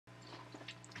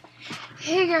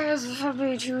Hey guys,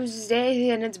 happy Tuesday,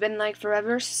 and it's been like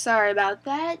forever. Sorry about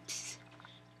that.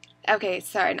 Okay,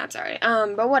 sorry, not sorry.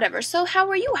 But whatever. So, how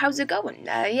are you? How's it going?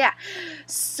 Yeah.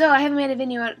 So, I haven't made a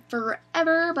video out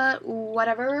forever, but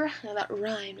whatever. Oh, that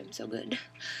rhymed. I'm so good.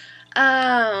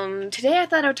 Today I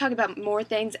thought I would talk about more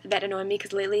things that annoy me,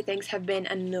 because lately things have been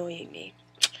annoying me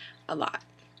a lot.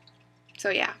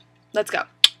 So, yeah. Let's go.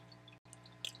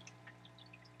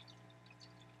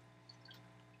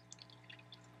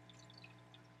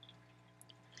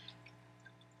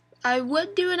 I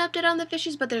would do an update on the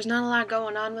fishes, but there's not a lot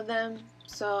going on with them.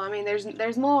 So, I mean,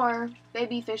 there's more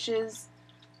baby fishes,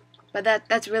 but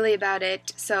that's really about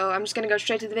it. So, I'm just going to go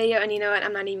straight to the video, and you know what?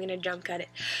 I'm not even going to jump cut it.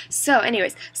 So,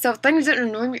 anyways, so things that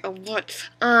annoy me a lot.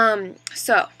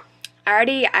 So,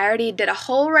 I already did a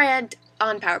whole rant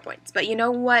on PowerPoints, but you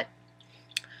know what?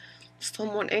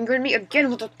 Someone angered me again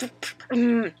with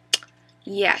the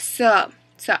yeah, so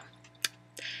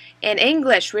in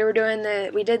English,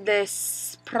 we did this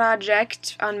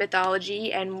project on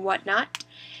mythology and whatnot,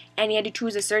 and you had to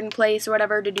choose a certain place or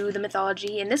whatever to do the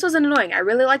mythology, and this was annoying. I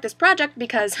really like this project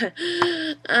because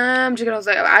I'm just gonna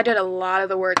say I did a lot of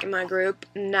the work in my group,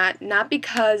 not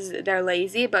because they're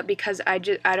lazy, but because I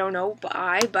don't know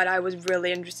why, but I was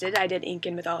really interested. I did ink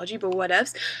and mythology, but what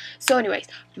else? So anyways,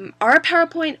 our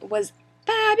PowerPoint was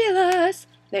fabulous.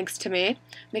 Thanks to me,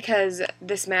 because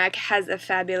this Mac has a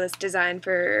fabulous design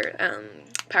for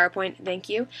PowerPoint. Thank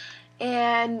you.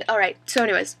 And alright, so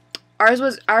anyways,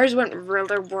 ours went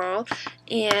really well.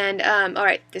 And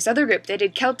alright, this other group, they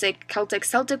did Celtic,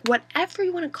 whatever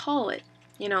you want to call it.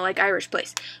 You know, like Irish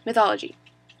place, mythology.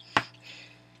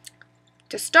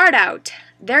 To start out,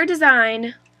 their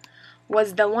design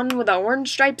was the one with the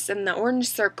orange stripes and the orange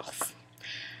circles.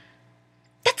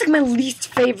 That's like my least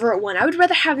favorite one. I would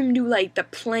rather have him do like the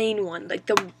plain one, like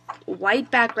the white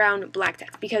background, black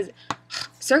text, because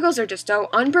circles are just so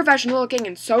unprofessional looking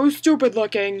and so stupid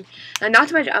looking. And not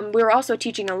to mention, we were also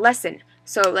teaching a lesson,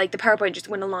 so like the PowerPoint just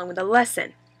went along with the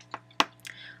lesson.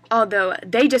 Although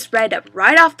they just read up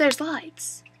right off their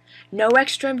slides, no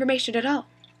extra information at all.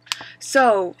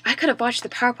 So I could have watched the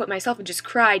PowerPoint myself and just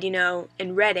cried, you know,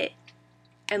 and read it,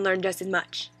 and learned just as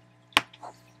much.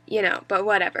 You know, but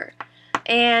whatever.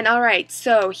 And alright,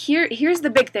 so here's the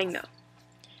big thing though.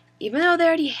 Even though they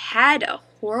already had a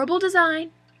horrible design,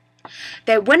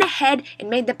 they went ahead and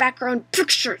made the background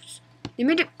pictures. They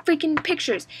made it freaking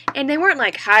pictures. And they weren't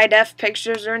like high-def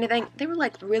pictures or anything. They were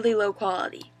like really low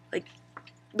quality. Like,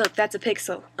 look, that's a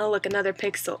pixel. Oh, look, another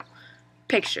pixel.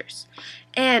 Pictures.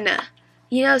 And,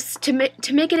 you know, to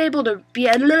make it able to be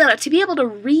able to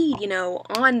read, you know,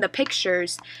 on the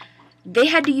pictures, they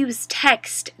had to use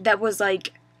text that was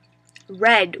like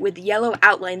red with yellow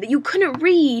outline that you couldn't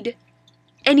read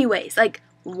anyways. Like,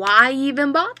 why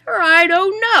even bother? I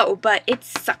don't know, but it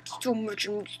sucks so much.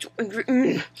 Some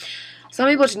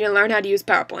people just need to learn how to use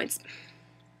PowerPoints.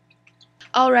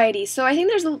 Alrighty, so I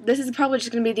think this is probably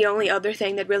just going to be the only other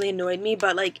thing that really annoyed me,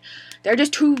 but like, there are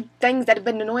just two things that have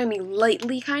been annoying me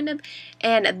lately, kind of,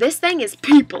 and this thing is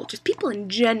people, just people in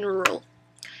general.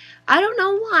 I don't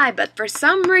know why, but for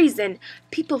some reason,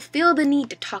 people feel the need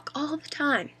to talk all the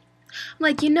time. I'm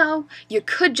like, you know, you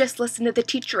could just listen to the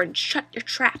teacher and shut your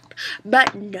trap.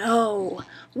 But no,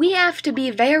 we have to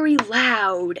be very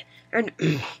loud. And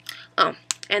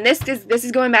and this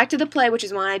is going back to the play, which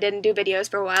is why I didn't do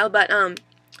videos for a while. But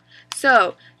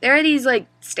so there are these like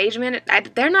stage managers.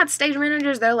 They're not stage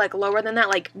managers. They're like lower than that,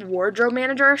 like wardrobe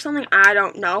manager or something. I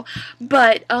don't know.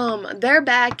 But they're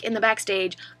back in the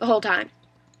backstage the whole time.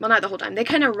 Well, not the whole time. They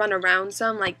kind of run around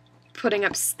some, like putting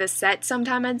up the set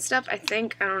sometime and stuff, I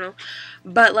think. I don't know.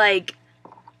 But, like,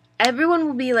 everyone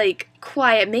will be, like,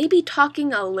 quiet. Maybe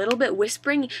talking a little bit,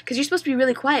 whispering. Because you're supposed to be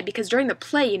really quiet. Because during the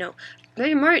play, you know,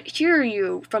 they might hear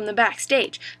you from the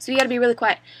backstage. So you gotta be really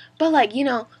quiet. But, like, you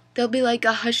know, there'll be, like,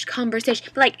 a hushed conversation.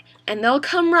 But, like, and they'll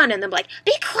come running. And they'll be like,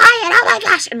 be quiet, oh my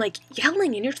gosh. And, like,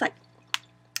 yelling. And you're just like,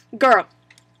 girl.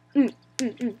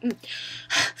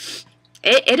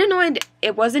 It annoyed.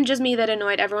 It wasn't just me that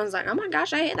annoyed. Everyone's like, oh my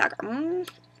gosh, I hate that girl.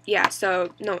 Yeah,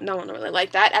 so no one really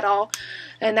liked that at all.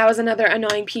 And that was another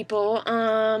annoying people.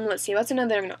 Let's see, what's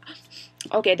another?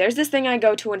 Okay, there's this thing I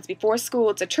go to when it's before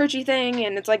school. It's a churchy thing,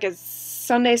 and it's like a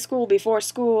Sunday school before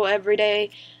school every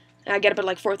day. I get up at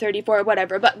like 4:30 for it,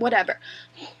 whatever. But whatever.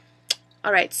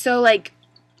 All right, so like,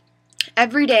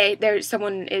 every day there's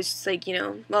someone is like, you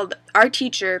know, well, our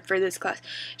teacher for this class,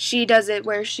 she does it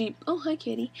where she, oh hi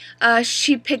kitty,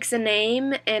 she picks a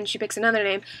name and she picks another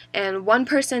name, and one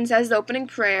person says the opening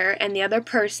prayer and the other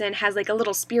person has like a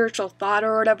little spiritual thought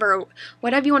or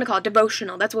whatever you want to call it,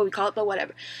 devotional, that's what we call it, but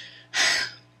whatever.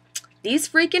 These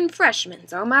freaking freshmen,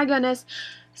 oh my goodness,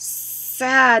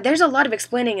 there's a lot of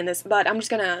explaining in this, but I'm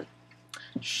just gonna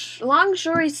long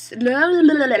story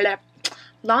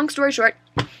short.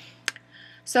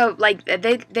 So like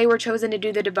they were chosen to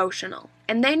do the devotional,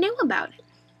 and they knew about it.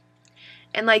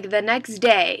 And like the next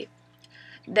day,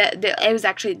 it was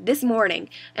actually this morning,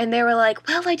 and they were like,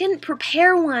 "Well, I didn't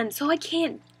prepare one, so I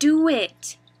can't do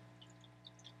it."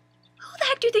 Who the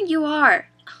heck do you think you are?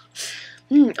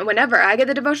 Whenever I get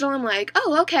the devotional, I'm like,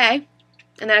 "Oh, okay,"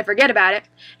 and then I forget about it.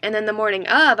 And then the morning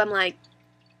of, I'm like,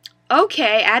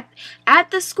 "Okay."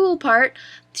 At the school part,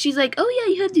 she's like, "Oh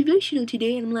yeah, you have devotional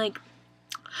today," and I'm like,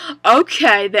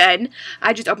 "Okay then."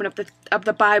 I just open up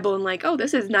the Bible and like, "Oh,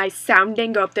 this is nice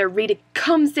sounding." Go up there, read it,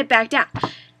 come sit back down.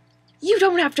 You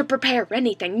don't have to prepare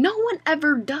anything. No one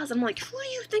ever does. I'm like, who do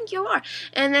you think you are?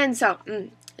 And then so,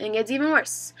 it gets even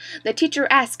worse. The teacher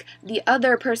asked the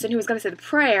other person who was going to say the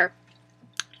prayer,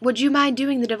 "Would you mind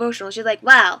doing the devotional?" She's like,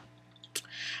 "Well,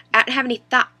 I don't have any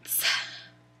thoughts."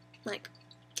 I'm like,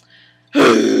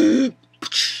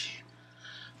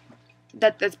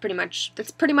 that's pretty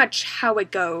much how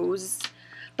it goes.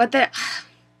 But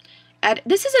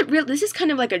this is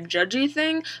kind of like a judgy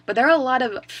thing, but there are a lot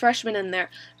of freshmen in there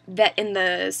that in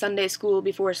the Sunday school,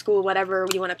 before school, whatever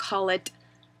you want to call it,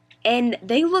 and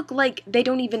they look like they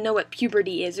don't even know what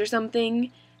puberty is or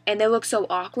something, and they look so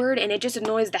awkward, and it just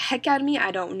annoys the heck out of me.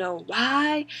 I don't know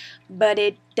why, but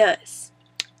it does.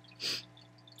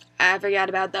 I forgot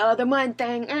about the other one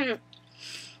thing.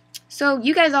 So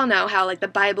you guys all know how like the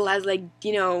Bible has like,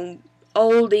 you know,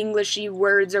 old Englishy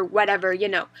words or whatever, you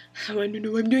know. I don't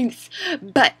know I'm doing this.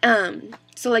 But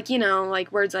so like, you know,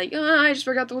 like words like, "Oh, I just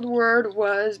forgot what the word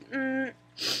was."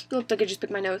 Looked like I just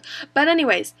picked my nose. But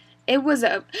anyways, it was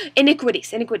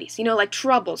iniquities, you know, like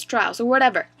troubles, trials, or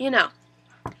whatever, you know.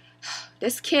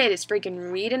 This kid is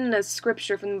freaking reading the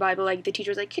scripture from the Bible. Like the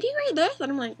teacher's like, "Could you read this?"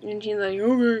 And I'm like, and she's like,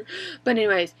 "Okay." But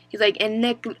anyways, he's like,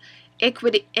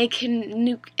 equity,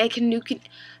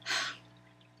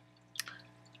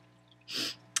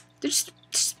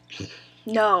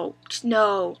 no,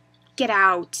 get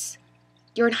out.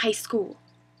 You're in high school.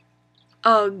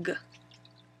 Ugh.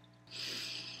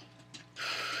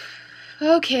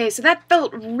 Okay, so that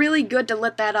felt really good to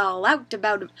let that all out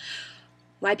about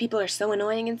why people are so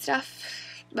annoying and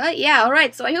stuff. But yeah,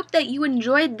 alright, so I hope that you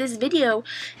enjoyed this video,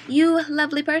 you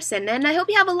lovely person, and I hope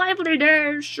you have a lively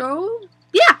day, so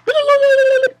yeah.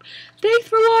 Thanks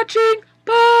for watching.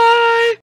 Bye.